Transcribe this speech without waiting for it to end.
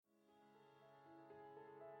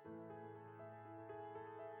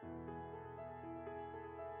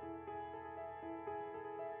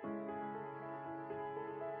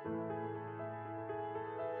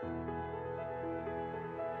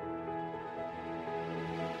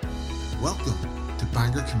Welcome to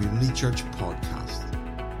Bangor Community Church Podcast.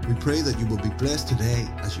 We pray that you will be blessed today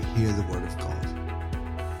as you hear the Word of God.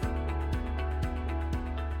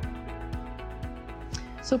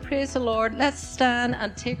 So praise the Lord. Let's stand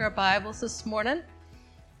and take our Bibles this morning.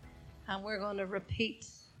 And we're going to repeat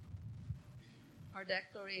our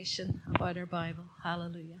declaration about our Bible.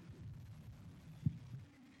 Hallelujah.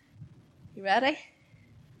 You ready?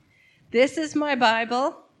 This is my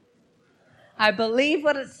Bible. I believe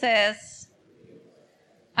what it says.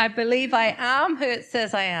 I believe I am who it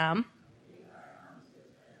says I am.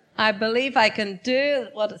 I believe I can do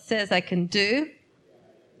what it says I can do.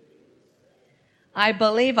 I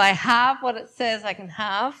believe I have what it says I can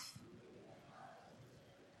have.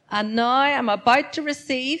 And now I'm about to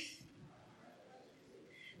receive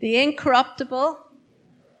the incorruptible,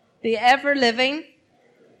 the ever-living,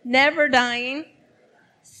 never-dying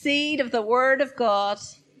seed of the Word of God.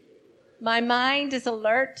 My mind is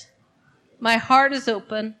alert. My heart is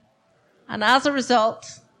open. And as a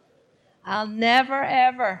result, I'll never,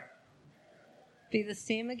 ever be the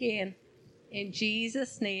same again. In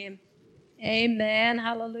Jesus' name, amen.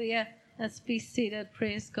 Hallelujah. Let's be seated.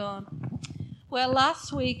 Praise God. Well,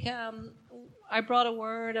 last week, I brought a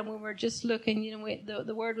word and we were just looking,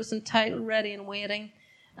 the word was entitled Ready and Waiting.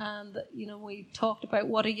 And, we talked about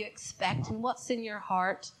what are you expecting? What's in your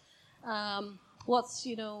heart? What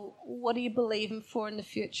are you believing for in the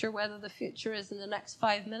future? Whether the future is in the next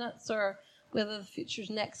 5 minutes or whether the future is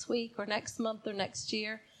next week or next month or next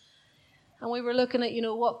year. And we were looking at,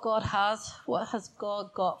 what God has. What has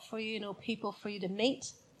God got for you? People for you to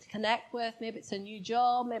meet, to connect with. Maybe it's a new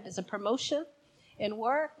job. Maybe it's a promotion in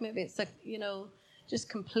work. Maybe it's a, just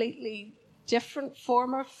completely different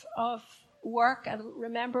form of work. And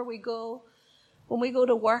remember, when we go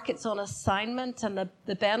to work, it's on assignment, and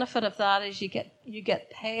the benefit of that is you get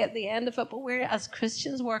pay at the end of it. But we're, as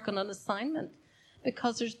Christians, working on assignment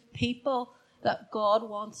because there's people that God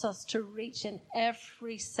wants us to reach in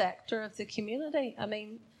every sector of the community. I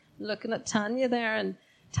mean, looking at Tanya there, and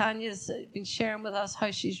Tanya's been sharing with us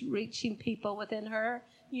how she's reaching people within her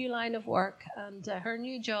new line of work and her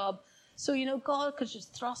new job. So, God could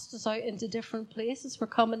just thrust us out into different places. We're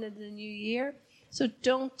coming into the new year. So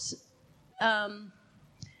don't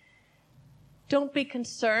be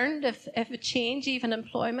concerned if a change, even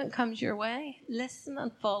employment, comes your way. Listen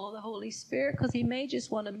and follow the Holy Spirit, because He may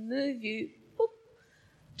just want to move you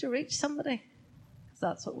to reach somebody. Because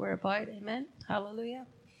that's what we're about. Amen. Hallelujah.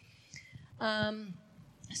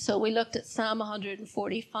 So we looked at Psalm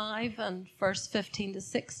 145 and verse 15 to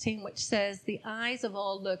 16, which says, the eyes of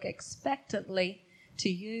all look expectantly to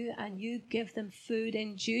you, and you give them food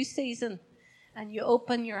in due season. And you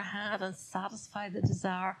open your hand and satisfy the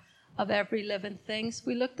desire of every living thing. So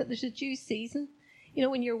we looked at there's a due season.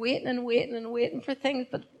 When you're waiting and waiting and waiting for things,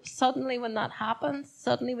 but suddenly when that happens,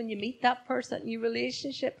 suddenly when you meet that person, new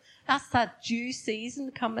relationship, that's that due season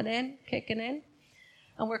coming in, kicking in.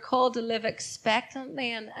 And we're called to live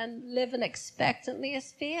expectantly, and living expectantly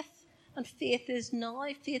is faith. And faith is now.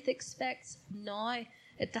 Faith expects now,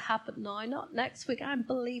 it to happen now, not next week. I'm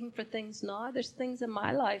believing for things now. There's things in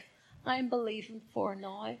my life I'm believing for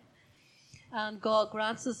now. And God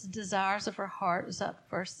grants us the desires of our heart, as that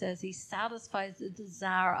verse says. He satisfies the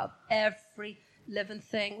desire of every living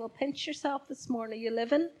thing. Well, pinch yourself this morning. Are you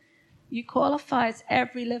living? You qualifies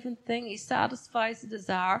every living thing. He satisfies the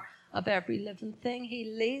desire of every living thing. He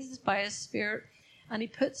leads us by His Spirit, and He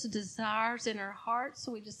puts the desires in our heart.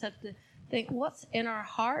 So we just have to think, what's in our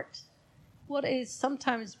heart? What is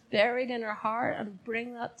sometimes buried in our heart? And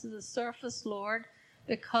bring that to the surface, Lord,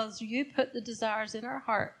 because you put the desires in our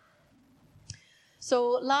heart.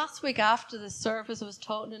 So last week after the service, I was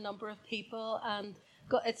talking to a number of people, and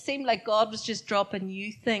it seemed like God was just dropping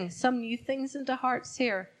new things, some new things into hearts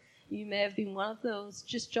here. You may have been one of those,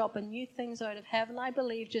 just dropping new things out of heaven. I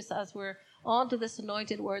believe just as we're on to this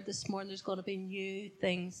anointed word this morning, there's going to be new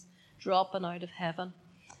things dropping out of heaven,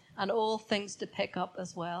 and old things to pick up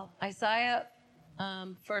as well. Isaiah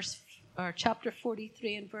chapter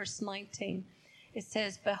 43 and verse 19. It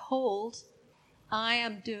says, behold, I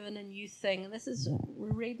am doing a new thing. And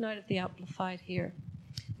we're reading out of the Amplified here.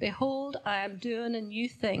 Behold, I am doing a new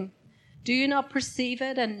thing. Do you not perceive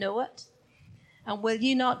it and know it? And will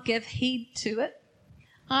you not give heed to it?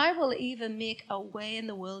 I will even make a way in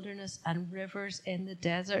the wilderness and rivers in the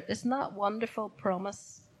desert. Isn't that a wonderful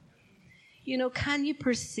promise? Can you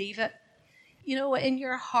perceive it? In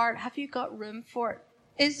your heart, have you got room for it?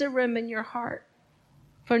 Is there room in your heart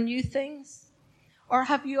for new things? Or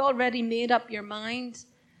have you already made up your mind?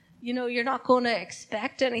 You're not going to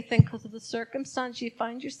expect anything because of the circumstance you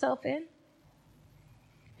find yourself in.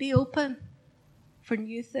 Be open for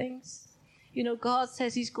new things. You know, God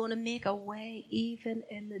says he's going to make a way even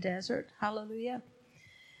in the desert. Hallelujah.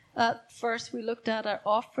 First, we looked at our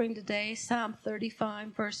offering today, Psalm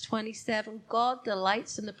 35, verse 27. God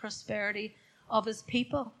delights in the prosperity of his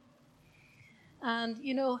people. And,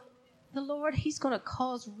 you know, the Lord, he's going to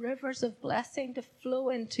cause rivers of blessing to flow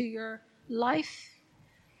into your life.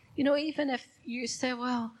 You know, even if you say,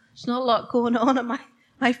 well, there's not a lot going on in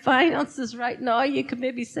my finances right now, you could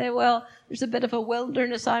maybe say, well, there's a bit of a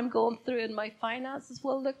wilderness I'm going through in my finances.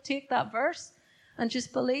 Well, look, take that verse and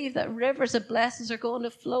just believe that rivers of blessings are going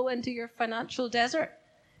to flow into your financial desert.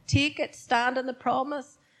 Take it, stand in the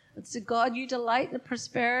promise. And say, God, you delight in the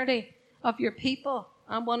prosperity of your people.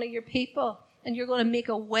 I'm one of your people. And you're going to make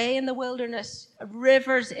a way in the wilderness,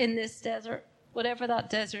 rivers in this desert, whatever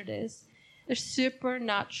that desert is. There's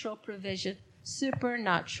supernatural provision,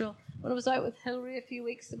 supernatural. When I was out with Hillary a few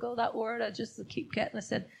weeks ago, that word I just keep getting, I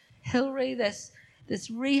said, Hillary, this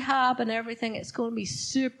rehab and everything, it's going to be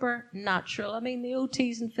supernatural. I mean, the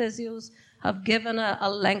OTs and physios have given a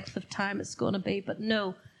length of time it's going to be, but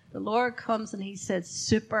no, the Lord comes and he says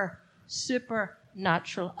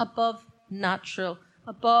supernatural, above natural,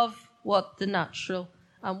 above what the natural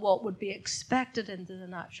and what would be expected into the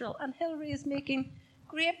natural. And Hillary is making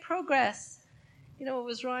great progress. You know, I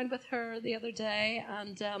was round with her the other day,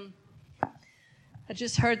 and I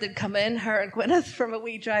just heard they'd come in, her and Gwyneth, from a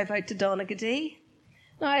wee drive out to Donaghadee.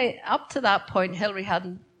 Now, up to that point, Hillary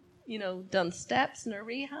hadn't, you know, done steps in her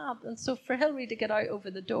rehab. And so for Hillary to get out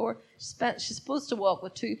over the door, she's supposed to walk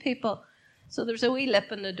with two people. So there's a wee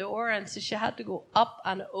lip in the door, and so she had to go up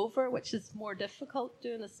and over, which is more difficult,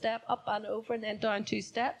 doing a step up and over and then down 2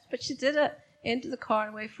 steps. But she did it into the car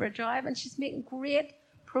and away for a drive, and she's making great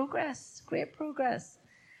progress.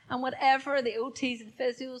 And whatever the OTs and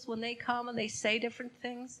physios, when they come and they say different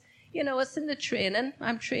things, you know, it's in the training.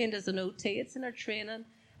 I'm trained as an OT. It's in our training.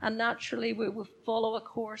 And naturally, we will follow a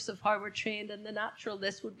course of how we're trained. In the natural,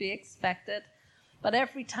 this would be expected. But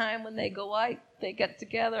every time when they go out, they get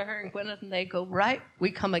together, her and Gwyneth, and they go, right,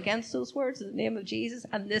 we come against those words in the name of Jesus,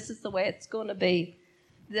 and this is the way it's going to be.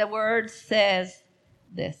 The word says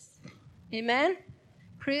this. Amen?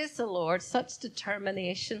 Praise the Lord. Such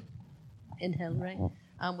determination in Hillary,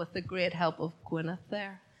 and with the great help of Gwyneth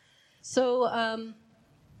there. So,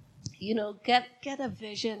 you know, get a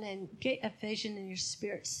vision in your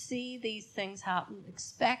spirit. See these things happen.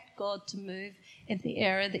 Expect God to move in the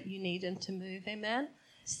area that you need him to move. Amen.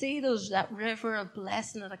 See that river of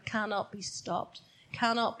blessing that cannot be stopped.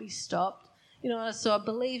 You know, so I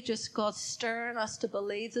believe just God's stirring us to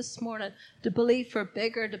believe this morning, to believe for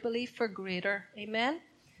bigger, to believe for greater. Amen.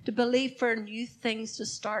 To believe for new things to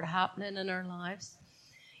start happening in our lives.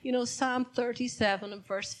 You know, Psalm 37 and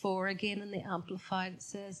verse 4, again in the Amplified, it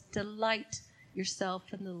says, delight yourself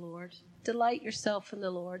in the Lord. Delight yourself in the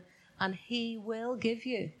Lord, and he will give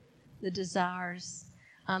you the desires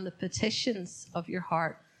and the petitions of your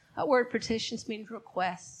heart. That word petitions means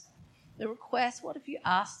requests. The request, what have you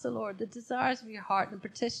asked the Lord? The desires of your heart and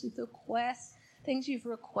petitions, the requests, things you've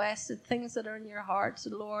requested, things that are in your heart. So,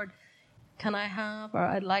 Lord, can I have, or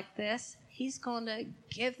I'd like this? He's going to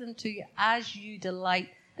give them to you as you delight.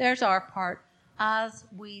 There's our part, as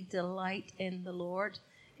we delight in the Lord.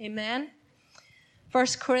 Amen. 1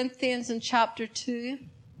 Corinthians in chapter 2,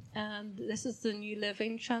 and this is the New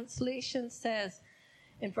Living Translation, says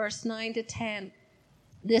in verse 9 to 10,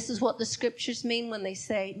 this is what the scriptures mean when they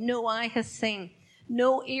say, no eye has seen,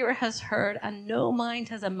 no ear has heard, and no mind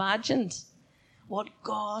has imagined what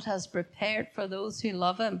God has prepared for those who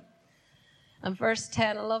love him. And verse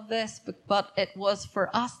 10, I love this, but it was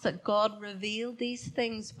for us that God revealed these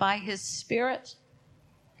things by his Spirit.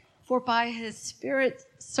 For by his Spirit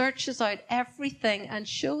searches out everything and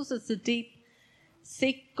shows us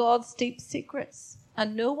God's deep secrets.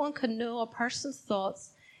 And no one can know a person's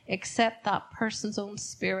thoughts except that person's own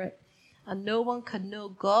spirit. And no one can know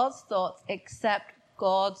God's thoughts except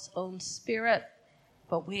God's own Spirit.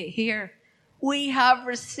 But we have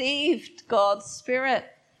received God's Spirit,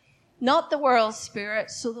 not the world's spirit,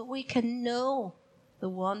 so that we can know the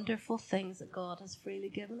wonderful things that God has freely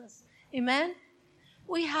given us. Amen?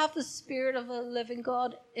 We have the Spirit of the living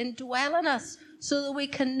God indwelling us so that we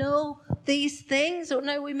can know these things.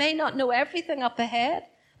 Now, we may not know everything up ahead,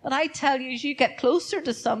 but I tell you, as you get closer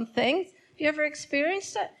to some things, have you ever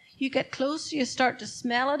experienced it? You get closer, you start to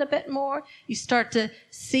smell it a bit more. You start to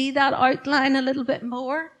see that outline a little bit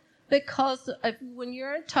more. Because when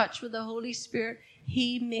you're in touch with the Holy Spirit,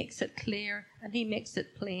 he makes it clear and he makes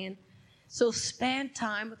it plain. So spend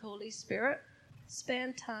time with Holy Spirit.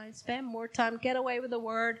 Spend more time. Get away with the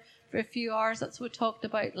word for a few hours. That's what we talked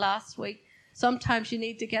about last week. Sometimes you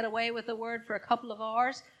need to get away with the word for a couple of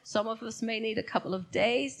hours. Some of us may need a couple of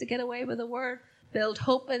days to get away with the word. Build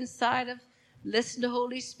hope inside of. Listen to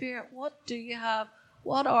Holy Spirit. What do you have?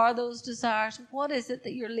 What are those desires? What is it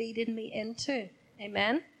that you're leading me into?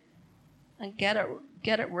 Amen? And get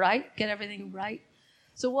it right. Get everything right.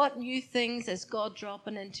 So what new things is God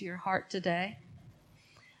dropping into your heart today?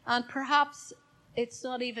 And perhaps it's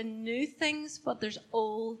not even new things, but there's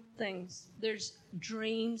old things. There's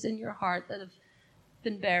dreams in your heart that have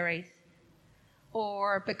been buried.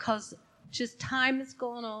 Or because just time is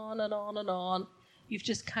going on and on and on, you've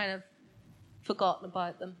just kind of forgotten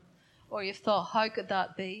about them. Or you've thought, how could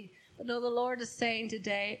that be? But no, the Lord is saying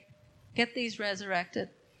today, get these resurrected.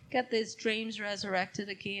 Get these dreams resurrected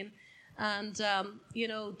again. And,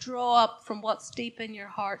 draw up from what's deep in your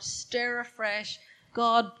heart. Stir afresh.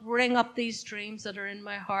 God, bring up these dreams that are in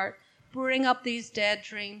my heart. Bring up these dead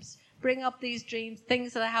dreams. Bring up these dreams,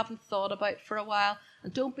 things that I haven't thought about for a while.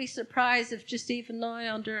 And don't be surprised if just even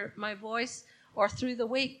now under my voice or through the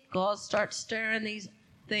week, God starts stirring these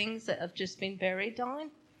things that have just been buried down.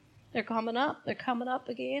 They're coming up. They're coming up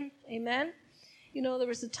again. Amen. There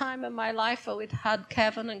was a time in my life I had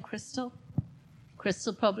Kevin and Crystal.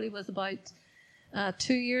 Crystal probably was about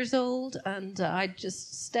 2 years old, and I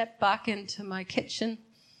just stepped back into my kitchen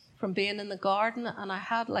from being in the garden, and I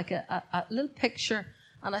had like a little picture,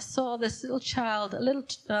 and I saw this little child,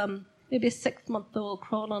 maybe a 6-month-old,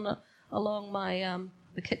 crawling along my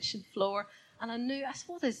the kitchen floor, and I said,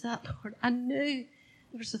 what is that, Lord? I knew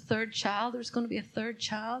there was a third child. There was going to be a third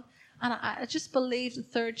child, and I just believed the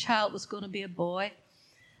third child was going to be a boy.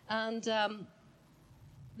 And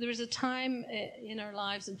there was a time in our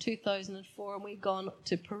lives in 2004, and we'd gone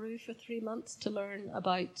to Peru for 3 months to learn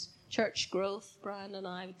about church growth. Brian and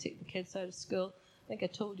I would take the kids out of school. I think I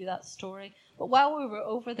told you that story. But while we were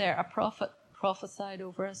over there, a prophet prophesied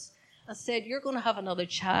over us and said, you're going to have another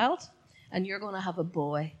child, and you're going to have a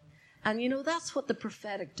boy. And that's what the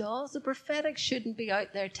prophetic does. The prophetic shouldn't be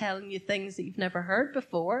out there telling you things that you've never heard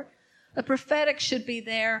before. The prophetic should be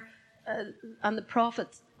there, and the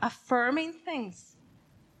prophets affirming things.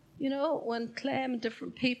 When claim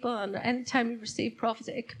different people, and anytime you receive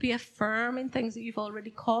prophecy, it could be affirming things that you've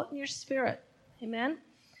already caught in your spirit. Amen?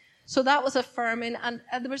 So that was affirming, and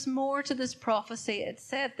there was more to this prophecy. It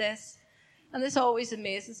said this, and this always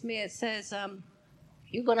amazes me. It says,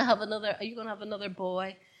 you're going to have another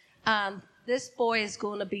boy, and this boy is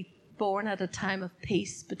going to be born at a time of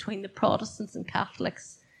peace between the Protestants and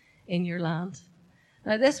Catholics in your land.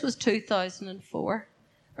 Now, this was 2004.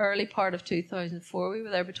 Early part of 2004. We were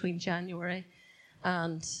there between January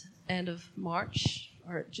and end of March,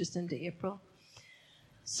 or just into April.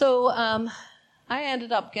 So I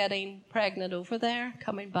ended up getting pregnant over there,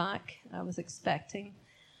 coming back. I was expecting.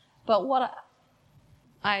 But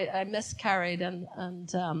I miscarried and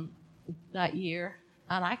that year,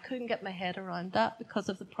 and I couldn't get my head around that because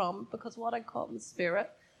of the problem, because what I caught in the spirit,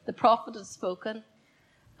 the prophet had spoken,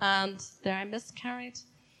 and there I miscarried.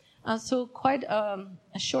 And so quite a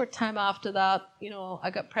short time after that,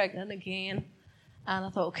 I got pregnant again. And I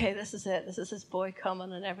thought, okay, this is it. This is this boy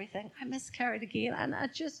coming and everything. I miscarried again. And I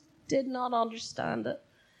just did not understand it.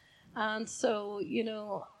 And so,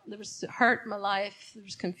 there was hurt in my life. There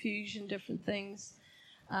was confusion, different things,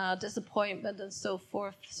 disappointment and so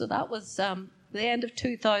forth. So that was the end of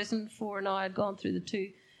 2004. Now I'd gone through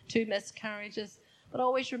the two miscarriages. But I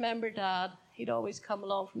always remember Dad. He'd always come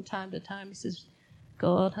along from time to time. He says,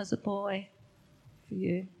 God has a boy for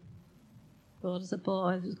you. God has a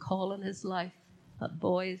boy who's calling his life. That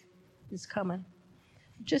boy is coming.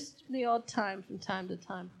 Just the odd time from time to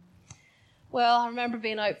time. Well, I remember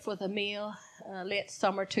being out for the meal late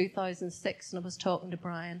summer 2006, and I was talking to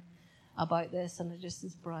Brian about this, and I just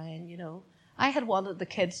says, Brian, I had wanted the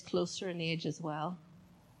kids closer in age as well.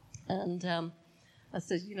 And I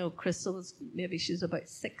said, Crystal she was about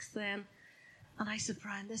 6 then. And I said,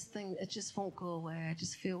 Brian, this thing, it just won't go away. I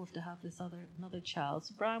just feel we have to have this another child.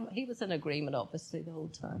 So Brian, he was in agreement, obviously, the whole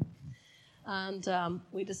time. And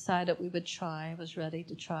we decided we would try. I was ready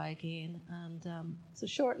to try again. And so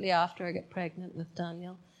shortly after, I got pregnant with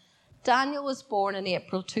Daniel. Daniel was born in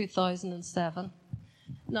April 2007.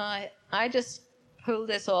 Now, I just pulled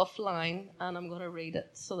this offline, and I'm going to read it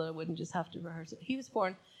so that I wouldn't just have to rehearse it. He was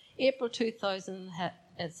born April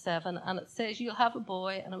 2007, and it says, you'll have a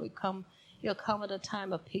boy, and he'll come at a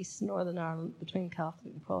time of peace in Northern Ireland between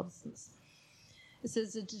Catholic and Protestants. It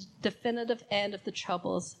says the definitive end of the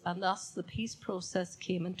Troubles, and thus the peace process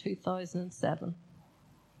came in 2007.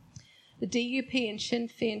 The DUP and Sinn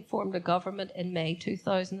Féin formed a government in May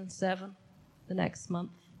 2007, the next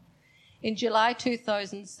month. In July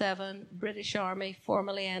 2007, British Army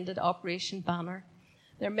formally ended Operation Banner,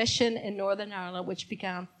 their mission in Northern Ireland, which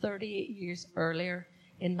began 38 years earlier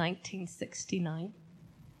in 1969.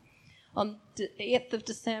 On the 8th of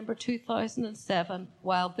December 2007,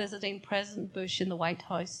 while visiting President Bush in the White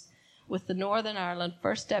House with the Northern Ireland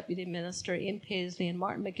First Deputy Minister Ian Paisley and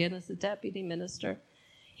Martin McGuinness, the Deputy Minister,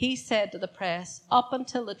 he said to the press, up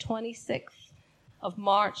until the 26th of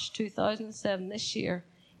March 2007 this year,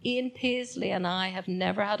 Ian Paisley and I have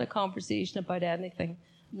never had a conversation about anything,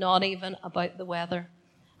 not even about the weather.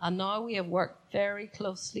 And now we have worked very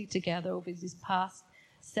closely together over these past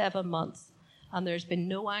 7 months, and there's been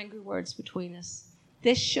no angry words between us.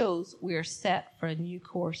 This shows we are set for a new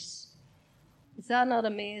course. Is that not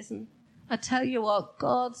amazing? I tell you what,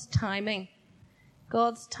 God's timing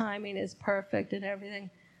is perfect in everything.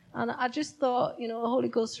 And I just thought, the Holy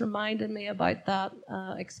Ghost reminded me about that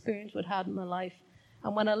experience we'd had in my life.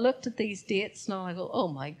 And when I looked at these dates now, I go, oh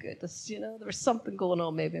my goodness, there was something going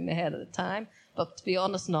on maybe in my head at the time. But to be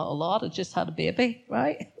honest, not a lot. I just had a baby,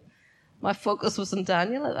 right? My focus was on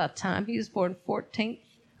Daniel at that time. He was born 14th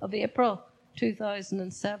of April,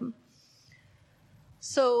 2007.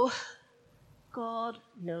 So God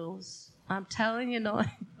knows. I'm telling you now,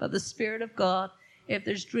 by the Spirit of God, if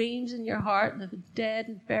there's dreams in your heart that are dead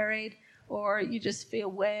and buried, or you just feel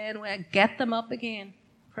way and way, get them up again.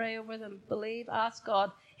 Pray over them. Believe. Ask God,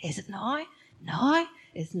 is it now? Now?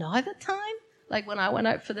 Is now the time? Like when I went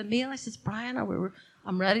out for the meal, I says, Brian,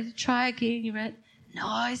 I'm ready to try again. You ready?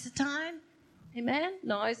 Now is the time. Amen?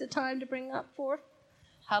 Now is the time to bring that forth.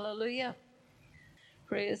 Hallelujah.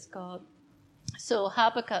 Praise God. So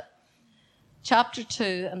Habakkuk chapter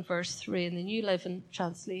 2 and verse 3 in the New Living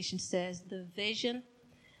Translation says,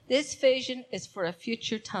 this vision is for a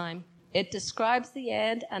future time. It describes the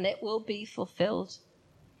end and it will be fulfilled.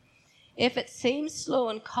 If it seems slow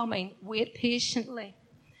in coming, wait patiently,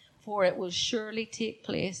 for it will surely take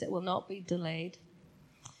place. It will not be delayed.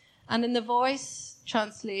 And in the Voice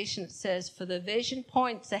translation, it says, for the vision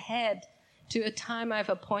points ahead to a time I've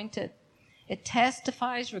appointed. It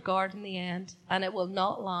testifies regarding the end, and it will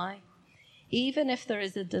not lie. Even if there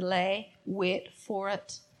is a delay, wait for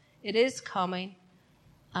it. It is coming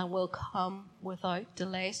and will come without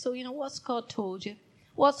delay. So, what's God told you?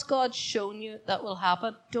 What's God shown you that will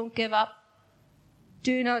happen? Don't give up.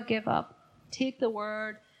 Do not give up. Take the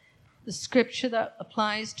word, the scripture that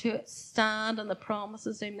applies to it. Stand on the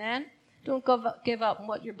promises. Amen. Don't give up on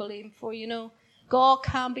what you're believing for. God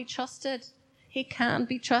can be trusted. He can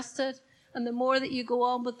be trusted. And the more that you go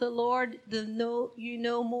on with the Lord, you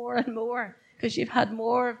know more and more, because you've had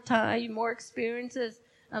more time, more experiences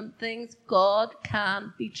and things. God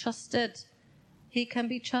can be trusted. He can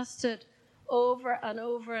be trusted over and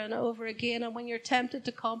over and over again. And when you're tempted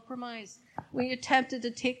to compromise, when you're tempted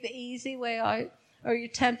to take the easy way out, or you're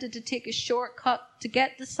tempted to take a shortcut to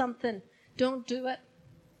get to something, don't do it.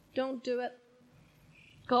 Don't do it.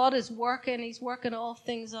 God is working. He's working all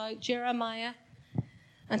things out. Jeremiah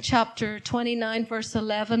and chapter 29, verse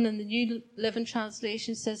 11 in the New Living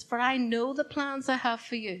Translation says, for I know the plans I have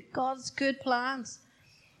for you. God's good plans.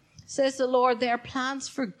 Says the Lord, they are plans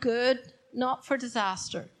for good, not for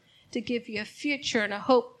disaster, to give you a future and a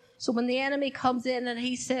hope. So when the enemy comes in and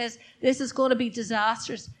he says, this is going to be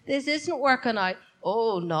disastrous, this isn't working out,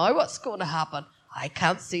 oh, now what's going to happen? I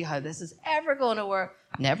can't see how this is ever going to work.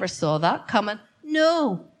 Never saw that coming.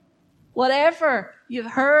 No. Whatever you've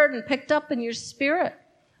heard and picked up in your spirit,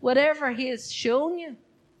 whatever he has shown you,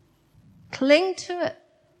 cling to it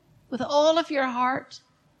with all of your heart.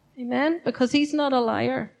 Amen? Because he's not a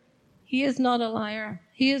liar. He is not a liar.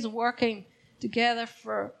 He is working together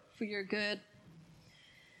for your good.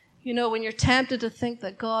 When you're tempted to think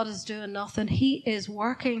that God is doing nothing, he is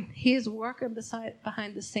working. He is working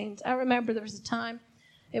behind the scenes. I remember there was a time,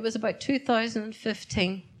 it was about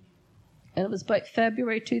 2015, and it was about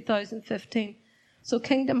February 2015. So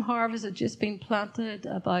Kingdom Harvest had just been planted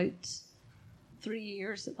about 3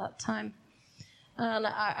 years at that time. And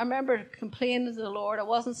I remember complaining to the Lord. I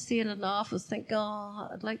wasn't seeing enough. I was thinking,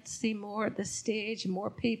 I'd like to see more at this stage, and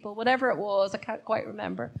more people. Whatever it was, I can't quite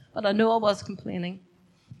remember. But I know I was complaining.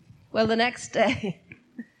 Well, the next day,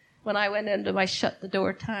 when I went into my shut the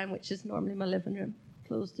door time, which is normally my living room,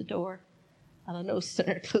 closed the door. And I no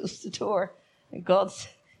sooner closed the door. And God's,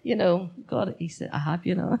 God, he said, I have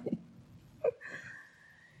you now.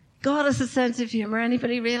 God has a sense of humor.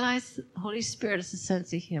 Anybody realize the Holy Spirit has a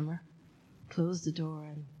sense of humor? Closed the door,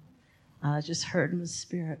 and I just heard in the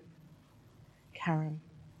spirit, Karen,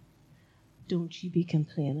 don't you be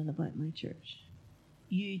complaining about my church.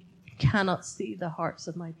 You cannot see the hearts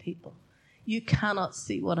of my people. You cannot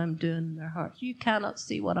see what I'm doing in their hearts. You cannot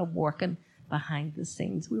see what I'm working behind the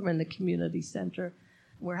scenes. We were in the community centre.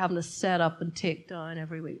 We're having to set up and take down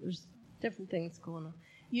every week. There's different things going on.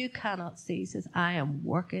 You cannot see. He says, I am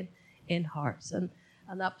working in hearts. And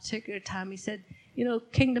that particular time he said,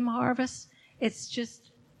 Kingdom Harvest, it's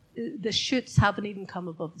just the shoots haven't even come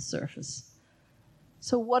above the surface.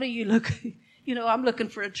 So what are you looking? I'm looking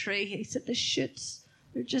for a tree. He said, the shoots,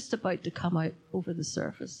 they're just about to come out over the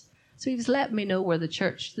surface. So he was letting me know where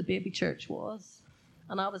the baby church was.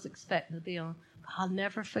 And I was expecting to be on. But I'll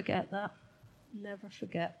never forget that. Never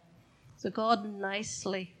forget. So God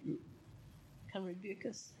nicely can rebuke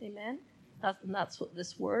us. Amen? That's what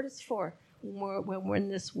this word is for. When we're in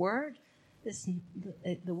this word,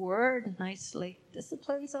 the word nicely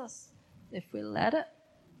disciplines us. If we let it,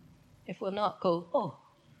 if we'll not go, oh,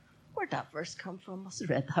 where'd that verse come from? Must have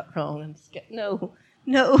read that wrong and skip. No.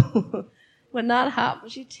 When that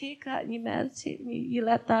happens, you take that and you meditate and you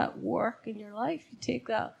let that work in your life. You take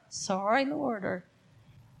that, sorry, Lord, or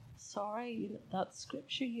sorry, that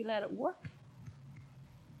scripture, you let it work.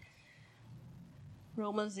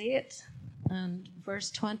 Romans 8 and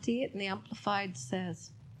verse 28 in the Amplified says,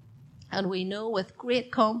 and we know with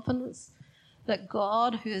great confidence that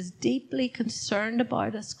God, who is deeply concerned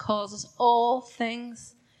about us, causes all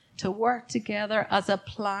things to work together as a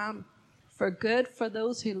plan for good for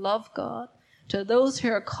those who love God, to those who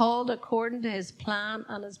are called according to his plan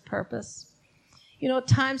and his purpose. At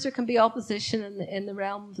times there can be opposition in the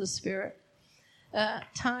realm of the spirit.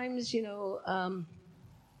 At times, the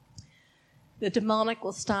demonic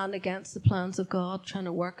will stand against the plans of God, trying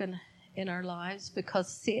to work in our lives, because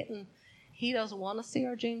Satan, he doesn't want to see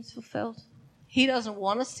our dreams fulfilled. He doesn't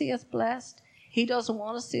want to see us blessed. He doesn't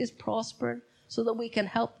want to see us prospering so that we can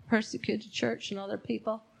help the persecuted church and other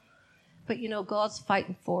people. But, God's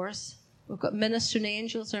fighting for us. We've got ministering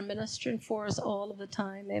angels that are ministering for us all of the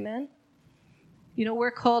time. Amen?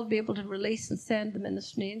 We're called to be able to release and send the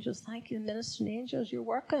ministering angels. Thank you, ministering angels. You're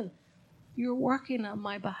working. You're working on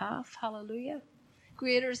my behalf. Hallelujah.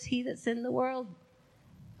 Greater is he that's in the world.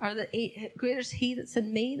 Greater is he that's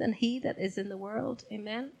in me than he that is in the world.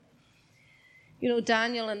 Amen?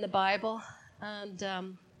 Daniel in the Bible, and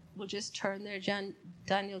we'll just turn there,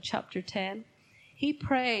 Daniel chapter 10. He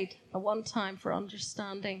prayed at one time for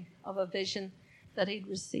understanding of a vision that he'd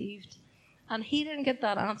received. And he didn't get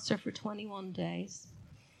that answer for 21 days.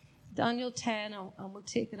 Daniel 10, and we'll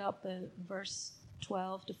take it up in verse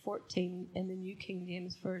 12 to 14 in the New King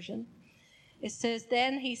James Version. It says,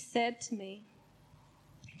 then he said to me,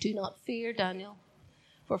 do not fear, Daniel,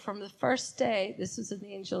 for from the first day, this is an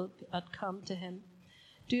angel had come to him,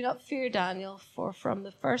 do not fear, Daniel, for from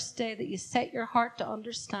the first day that you set your heart to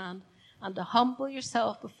understand and to humble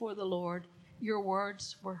yourself before the Lord, your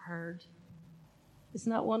words were heard.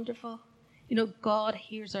 Isn't that wonderful? God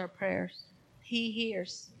hears our prayers. He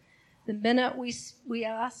hears. The minute we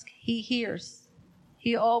ask, he hears.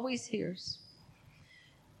 He always hears.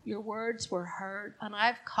 Your words were heard, and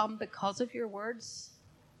I've come because of your words.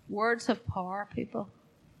 Words have power, people.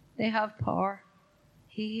 They have power.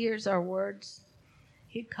 He hears our words.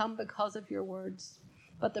 He'd come because of your words.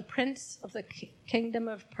 But the prince of the kingdom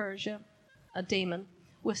of Persia, a demon,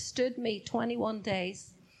 withstood me 21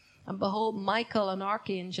 days. And behold, Michael, an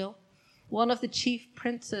archangel, one of the chief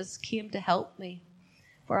princes, came to help me,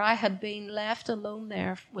 for I had been left alone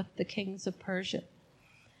there with the kings of Persia.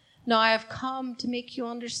 Now I have come to make you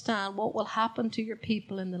understand what will happen to your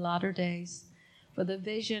people in the latter days, for the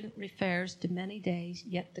vision refers to many days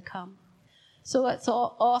yet to come. So it's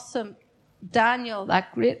all awesome. Daniel,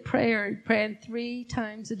 that great prayer, praying 3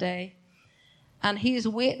 times a day, and he's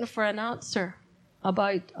waiting for an answer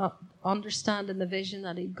about understanding the vision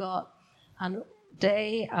that he got. And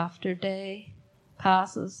day after day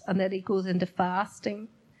passes, and then he goes into fasting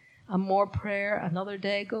and more prayer. Another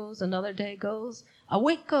day goes, a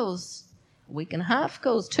week goes, a week and a half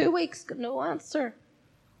goes, 2 weeks, no answer.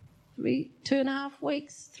 2.5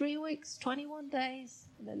 weeks, 3 weeks, 21 days.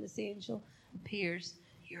 And then this angel appears.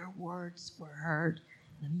 Your words were heard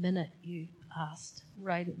the minute you asked,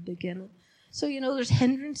 right at the beginning. So, there's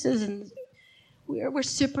hindrances, and we're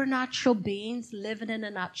supernatural beings living in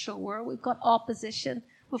a natural world. We've got opposition.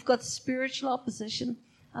 We've got spiritual opposition.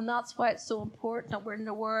 And that's why it's so important that we're in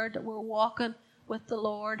the Word, that we're walking with the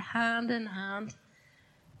Lord hand in hand.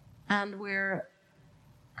 And we're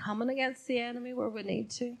coming against the enemy where we need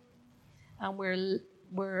to. And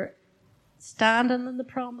we're standing in the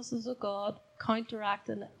promises of God,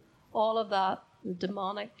 counteracting all of that, the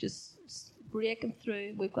demonic just breaking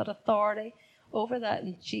through. We've got authority over that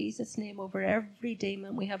in Jesus' name, over every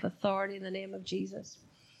demon. We have authority in the name of Jesus.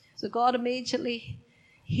 So God immediately,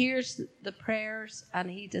 hears the prayers, and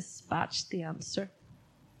he dispatched the answer.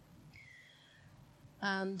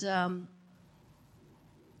 And no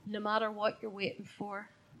matter what you're waiting for,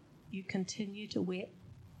 you continue to wait.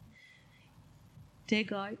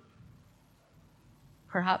 Dig out.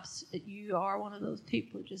 Perhaps you are one of those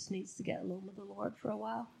people who just needs to get alone with the Lord for a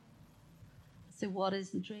while. Say, what is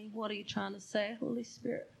the dream? What are you trying to say, Holy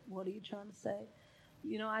Spirit? What are you trying to say?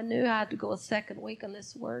 You know, I knew I had to go a second week on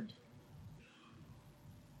this word.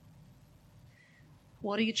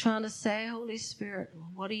 What are you trying to say, Holy Spirit?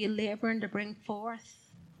 What are you laboring to bring forth?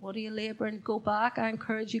 What are you laboring? Go back. I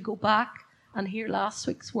encourage you, go back and hear last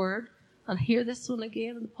week's word and hear this one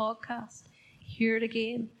again in the podcast. Hear it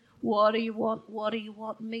again. What do you want? What do you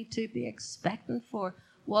want me to be expecting for?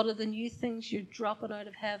 What are the new things you're dropping out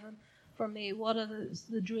of heaven for me? What are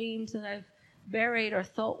the dreams that I've buried or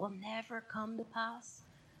thought will never come to pass?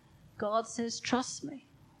 God says, trust me.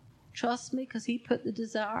 Trust me, because he put the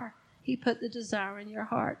desire. He put the desire in your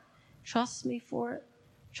heart. Trust me for it.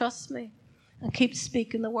 Trust me. And keep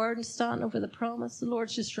speaking the word and stand over the promise. The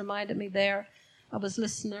Lord's just reminded me there. I was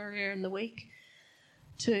listening earlier in the week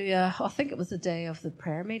to, I think it was the day of the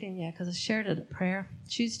prayer meeting, because I shared it at prayer.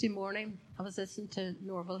 Tuesday morning, I was listening to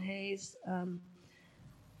Norval Hayes,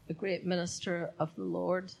 a great minister of the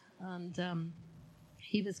Lord, and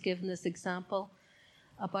he was giving this example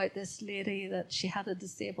about this lady that she had a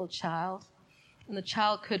disabled child, and the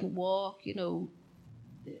child couldn't walk, didn't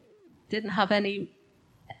have any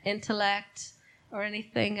intellect or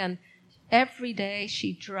anything, and every day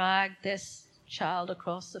she dragged this child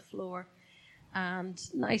across the floor, and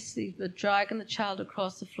nicely but dragging the child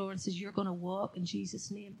across the floor, and says, you're going to walk in Jesus'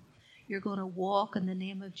 name. You're going to walk in the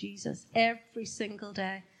name of Jesus every single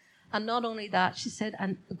day. And not only that, she said,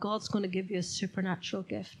 and God's going to give you a supernatural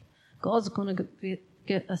gift. God's going to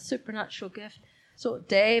get a supernatural gift. So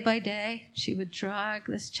day by day, she would drag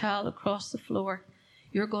this child across the floor.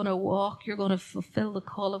 You're going to walk. You're going to fulfill the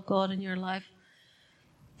call of God in your life.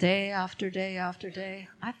 Day after day after day.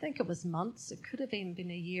 I think it was months. It could have even been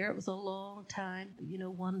a year. It was a long time.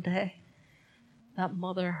 But one day, that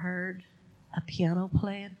mother heard a piano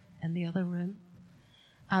playing in the other room.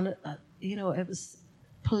 And, it was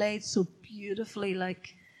played so beautifully,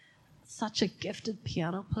 like such a gifted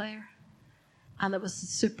piano player. And it was a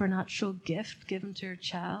supernatural gift given to her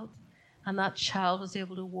child. And that child was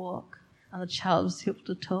able to walk. And the child was able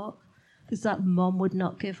to talk. Because that mum would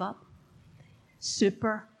not give up.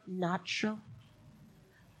 Supernatural.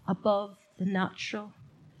 Above the natural.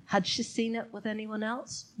 Had she seen it with anyone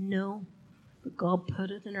else? No. But God put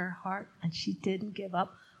it in her heart and she didn't give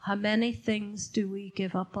up. How many things do we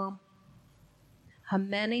give up on? How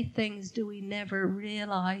many things do we never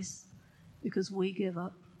realize because we give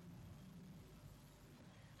up?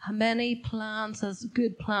 How many good plans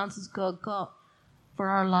has God got for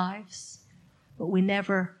our lives, but we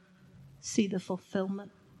never see the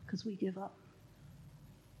fulfillment because we give up?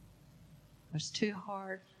 It's too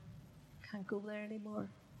hard. Can't go there anymore.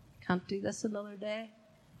 Can't do this another day.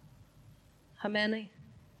 How many?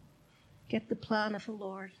 Get the plan of the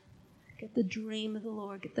Lord. Get the dream of the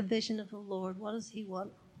Lord. Get the vision of the Lord. What does he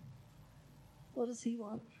want? What does he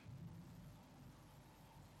want?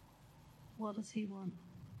 What does he want?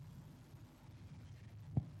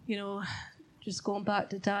 Just going back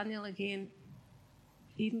to Daniel again,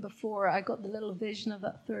 even before I got the little vision of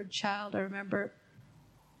that third child, I remember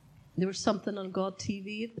there was something on God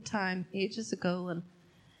TV at the time, ages ago, and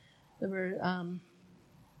there were,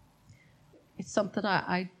 it's something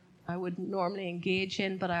I wouldn't normally engage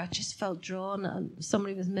in, but I just felt drawn, and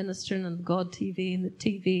somebody was ministering on God TV and the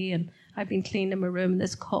TV, and I'd been cleaning my room, and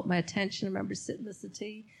this caught my attention. I remember sitting with the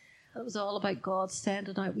tea. It was all about God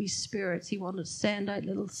sending out wee spirits. He wanted to send out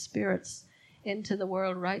little spirits into the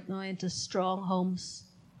world right now, into strong homes,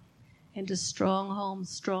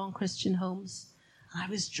 strong Christian homes. And I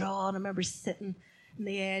was drawn. I remember sitting on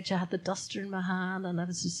the edge. I had the duster in my hand, and I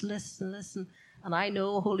was just listening. And I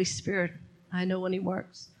know Holy Spirit. I know when he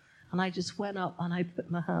works. And I just went up and I put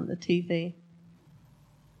my hand on the TV.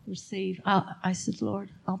 Receive. I said,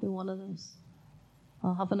 Lord, I'll be one of those.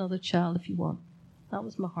 I'll have another child if you want. That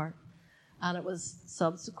was my heart. And it was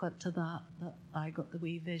subsequent to that I got the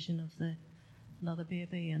wee vision of another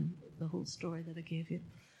baby and the whole story that I gave you.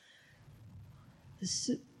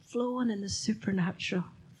 Flowing in the supernatural,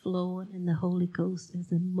 flowing in the Holy Ghost is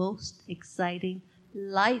the most exciting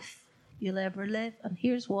life you'll ever live. And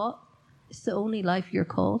here's what. It's the only life you're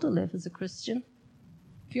called to live as a Christian.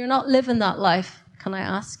 If you're not living that life, can I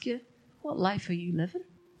ask you, what life are you living?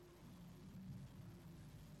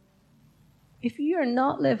 If you are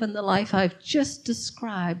not living the life I've just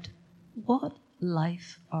described, what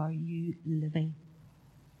life are you living?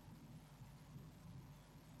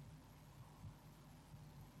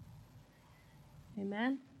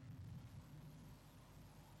 Amen.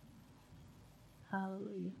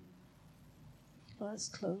 Hallelujah. Let's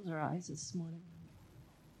close our eyes this morning.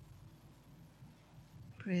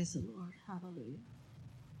 Praise the Lord. Hallelujah.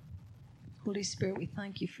 Holy Spirit, we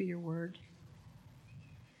thank you for your word.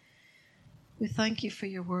 We thank you for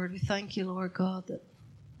your word. We thank you, Lord God, that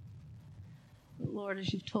Lord,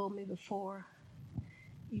 as you've told me before,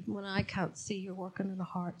 even when I can't see, you're working in the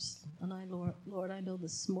hearts. And Lord, I know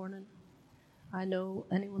this morning, I know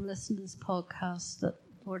anyone listening to this podcast that,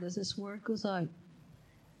 Lord, as this word goes out,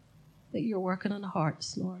 that you're working in the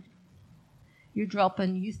hearts, Lord. You're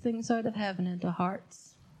dropping new things out of heaven into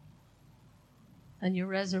hearts. And you're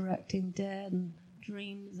resurrecting dead and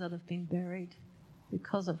dreams that have been buried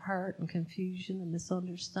because of hurt and confusion and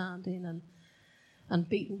misunderstanding and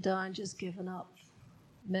beaten down, just given up.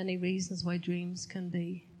 Many reasons why dreams can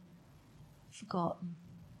be forgotten,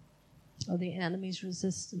 or the enemy's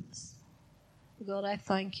resistance. God, I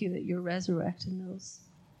thank you that you're resurrecting those.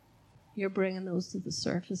 You're bringing those to the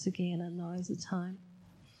surface again, and now is the time.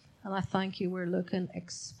 And I thank you, we're looking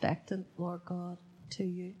expectant, Lord God, to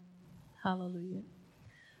you. Hallelujah.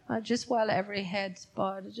 Just while every head's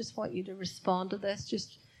bowed, I just want you to respond to this.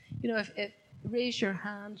 Just, if raise your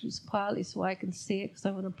hand just quietly so I can see it, because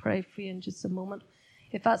I want to pray for you in just a moment.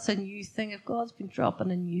 If that's a new thing, if God's been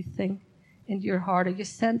dropping a new thing into your heart, or you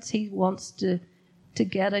sense he wants to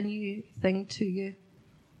get a new thing to you,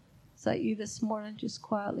 is that you this morning? Just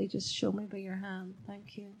quietly, just show me by your hand.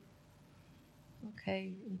 Thank you.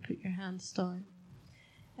 Okay, and put your hands down.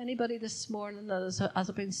 Anybody this morning that as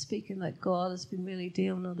I've been speaking, that God has been really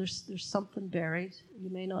dealing with, there's something buried. You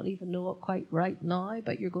may not even know it quite right now,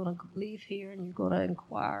 but you're going to leave here and you're going to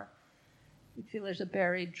inquire. You feel there's a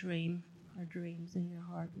buried dream or dreams in your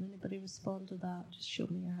heart. And anybody respond to that? Just show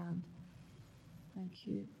me your hand. Thank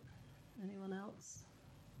you. Anyone else?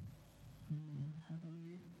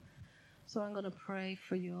 Hallelujah. So I'm going to pray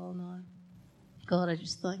for you all now. God, I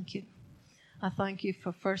just thank you. I thank you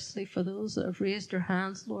firstly for those that have raised their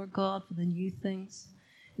hands, Lord God, for the new things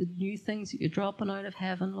that you're dropping out of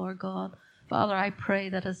heaven, Lord God. Father, I pray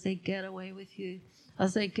that as they get away with you,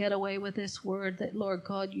 as they get away with this word, that, Lord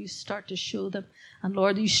God, you start to show them. And,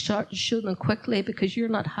 Lord, you start to show them quickly, because you're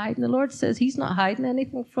not hiding. The Lord says he's not hiding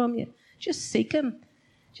anything from you. Just seek him.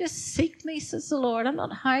 Just seek me, says the Lord. I'm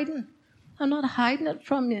not hiding. I'm not hiding it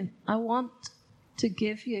from you. I want to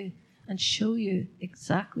give you and show you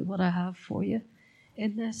exactly what I have for you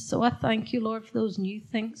in this. So I thank you, Lord, for those new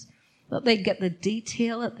things, that they get the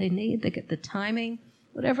detail that they need, they get the timing,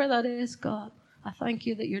 whatever that is, God. I thank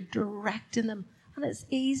you that you're directing them. And it's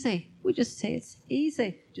easy. We just say it's easy.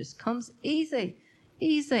 It just comes easy,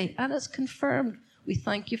 and it's confirmed. We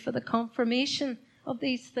thank you for the confirmation of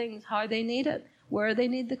these things, how they need it, where they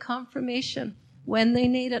need the confirmation, when they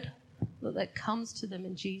need it, that comes to them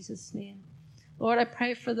in Jesus' name. Lord, I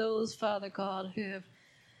pray for those, Father God, who have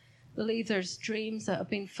believed there's dreams that have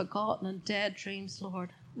been forgotten and dead dreams,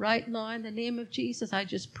 Lord. Right now, in the name of Jesus, I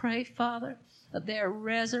just pray, Father, that they are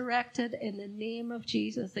resurrected in the name of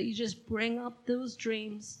Jesus, that you just bring up those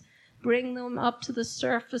dreams, bring them up to the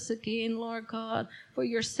surface again, Lord God, for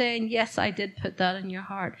you're saying, yes, I did put that in your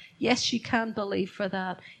heart. Yes, you can believe for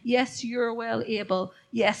that. Yes, you're well able.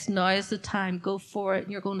 Yes, now is the time. Go for it,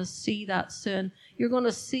 and you're going to see that soon. You're going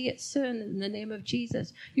to see it soon in the name of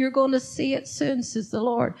Jesus. You're going to see it soon, says the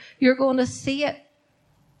Lord. You're going to see it.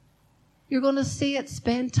 You're going to see it.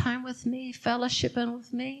 Spend time with me, fellowshipping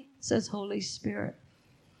with me, says Holy Spirit.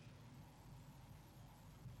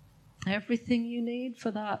 Everything you need for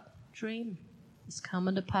that dream is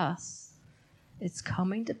coming to pass. It's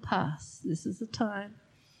coming to pass. This is the time.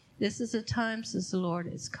 This is the time, says the Lord.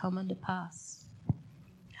 It's coming to pass.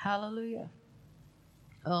 Hallelujah.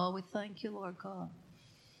 Oh, we thank you, Lord God.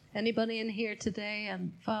 Anybody in here today,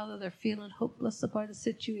 and Father, they're feeling hopeless about a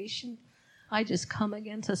situation, I just come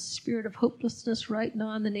against a spirit of hopelessness right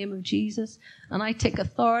now in the name of Jesus. And I take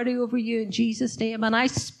authority over you in Jesus' name. And I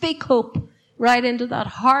speak hope right into that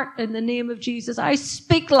heart in the name of Jesus. I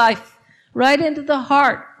speak life right into the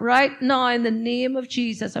heart right now in the name of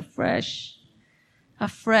Jesus. Afresh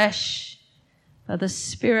by the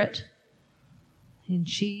Spirit in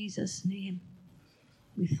Jesus' name.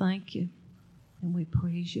 We thank you and we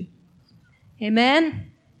praise you.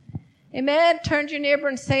 Amen. Amen. Turn to your neighbor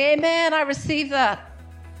and say, amen. I receive that.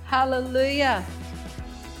 Hallelujah.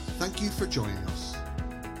 Thank you for joining us.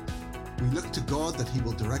 We look to God that he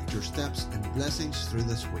will direct your steps and blessings through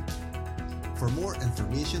this week. For more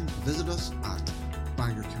information, visit us at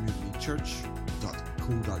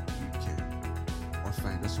bangorcommunitychurch.co.uk or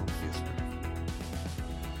find us on Facebook.